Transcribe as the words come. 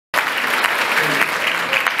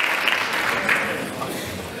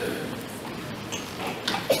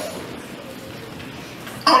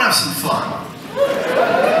some fun.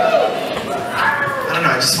 I don't know,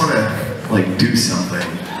 I just want to, like, do something.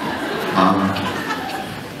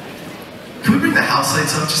 Can we bring the house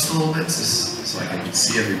lights up just a little bit, so I can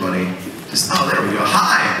see everybody? Oh, there we go.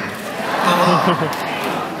 Hi! Hello!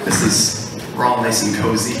 We're all nice and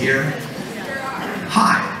cozy here.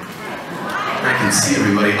 Hi! I can see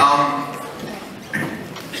everybody.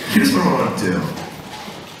 Here's what I want to do.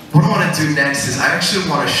 What I want to do next is I actually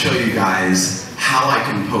want to show you guys how I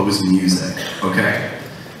compose music, okay?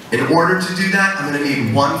 In order to do that, I'm going to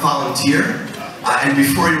need one volunteer. And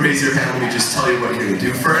before you raise your hand, let me just tell you what you're going to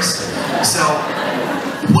do first. So,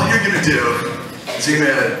 what you're going to do is you're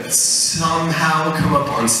going to somehow come up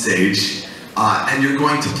on stage, and you're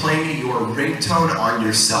going to play me your ringtone on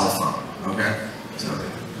your cell phone, okay? So,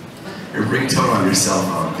 your ringtone on your cell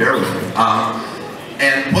phone. Bear with me.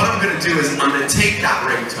 And what I'm going to do is I'm going to take that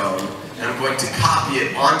ringtone and I'm going to copy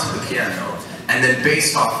it onto the piano, and then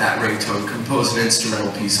based off that ringtone, compose an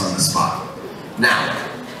instrumental piece on the spot. Now,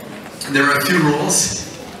 there are a few rules.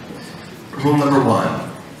 Rule number one,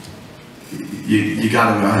 you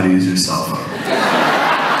got to know how to use your cell phone.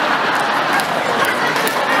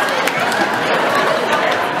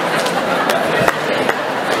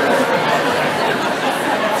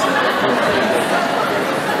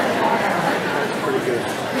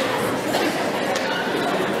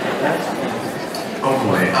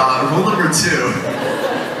 Rule number two,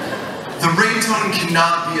 the ringtone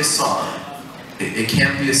cannot be a song. It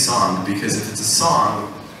can't be a song, because if it's a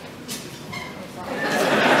song,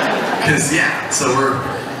 so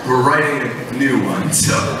we're writing a new one,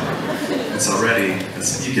 so it's already,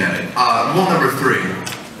 you get it. Rule number three,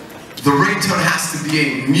 the ringtone has to be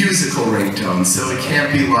a musical ringtone, so it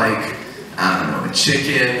can't be like, I don't know, a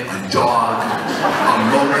chicken, a dog, a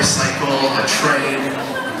motorcycle, a train,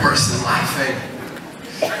 a person laughing.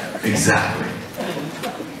 Exactly.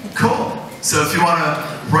 Cool. So if you want to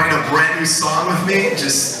write a brand new song with me,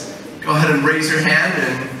 just go ahead and raise your hand,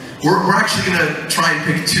 and we're actually going to try and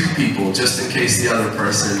pick two people, just in case the other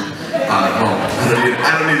person, well,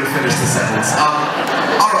 I don't need to finish the sentence.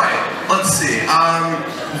 All right, let's see.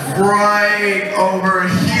 Right over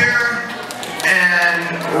here, and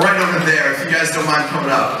right over there, if you guys don't mind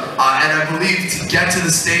coming up. And I believe to get to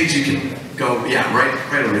the stage, you can go, yeah,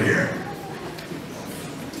 right over here.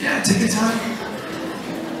 Yeah, take your time.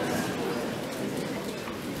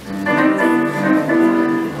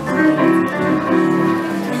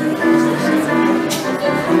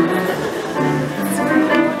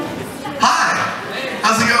 Hi!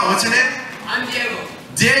 How's it going? What's your name? I'm Diego.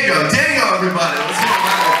 Diego, everybody. Let's give a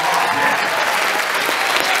round of applause.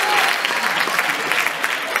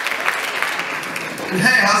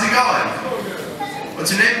 Hey, how's it going? What's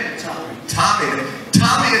your name? Tommy.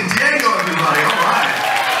 Tommy and Diego, everybody. All right.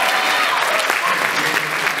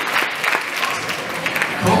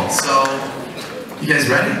 Cool, so, you guys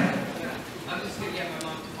ready? I'm just gonna get my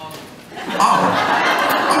mom to call me. Oh,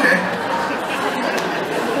 okay.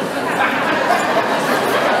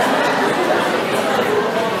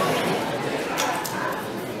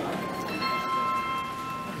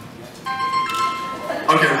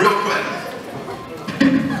 Okay, real quick.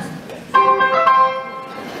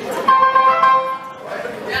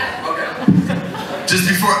 Yeah, okay. Just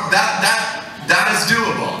before, that is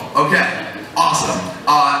doable. Okay, awesome.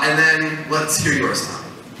 And then let's hear yours now.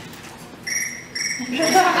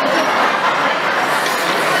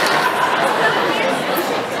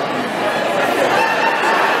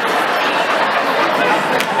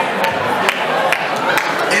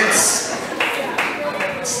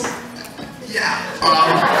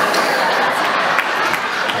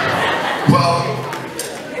 Well,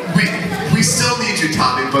 we still need you,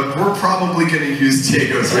 Tommy, but we're probably going to use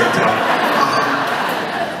Diego's ringtone.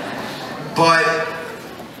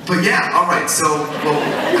 But yeah, all right. So, well,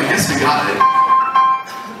 I guess we got it.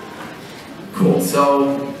 Cool.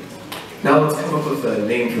 So now let's come up with a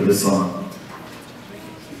name for the song.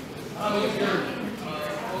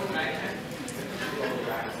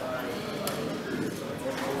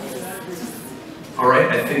 All right,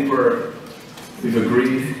 I think we've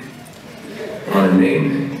agreed on a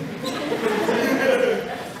name.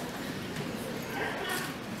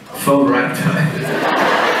 Phone ragtime.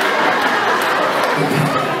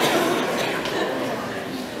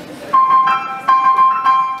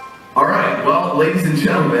 All right, well, ladies and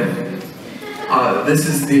gentlemen, this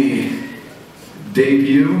is the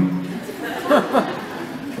debut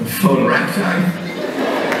of Phone Ragtime.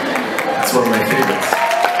 It's one of my favorites.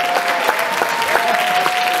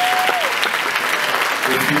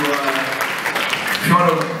 If you want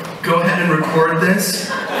to go ahead and record this,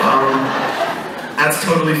 that's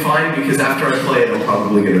totally fine because after I play it, I'm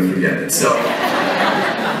probably going to forget it. So,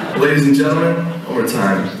 ladies and gentlemen, one more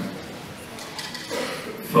time.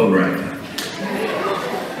 Phone ragtime.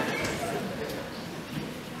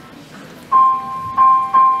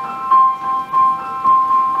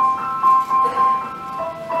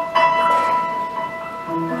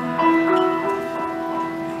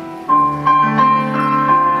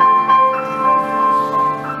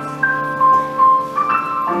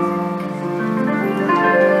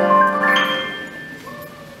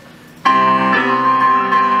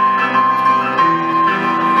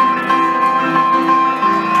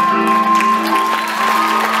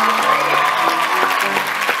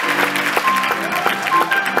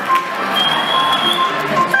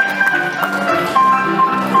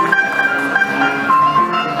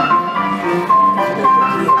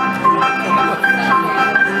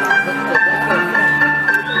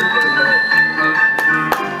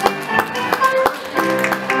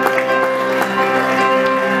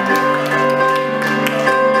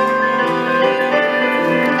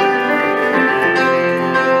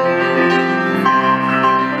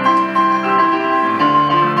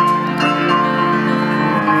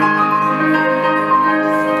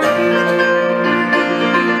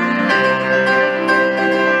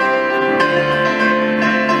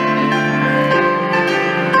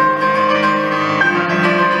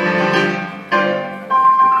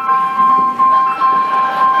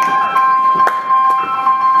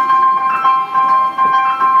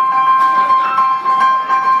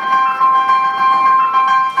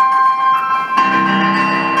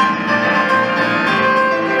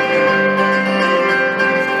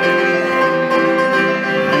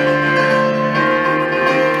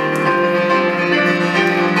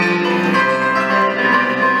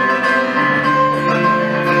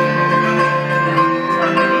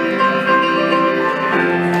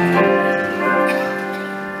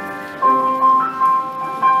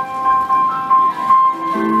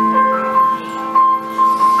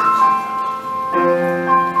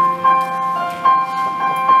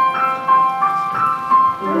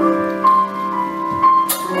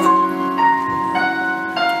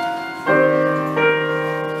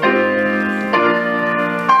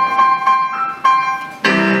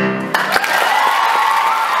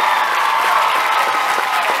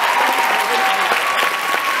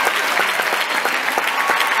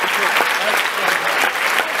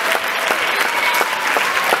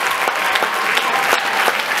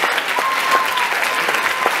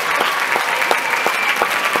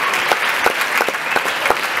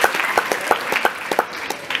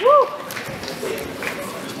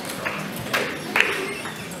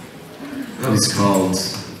 That was called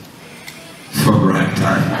From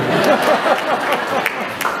Ragtime.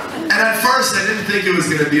 And at first I didn't think it was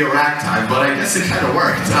going to be a ragtime, but I guess it kind of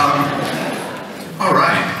worked.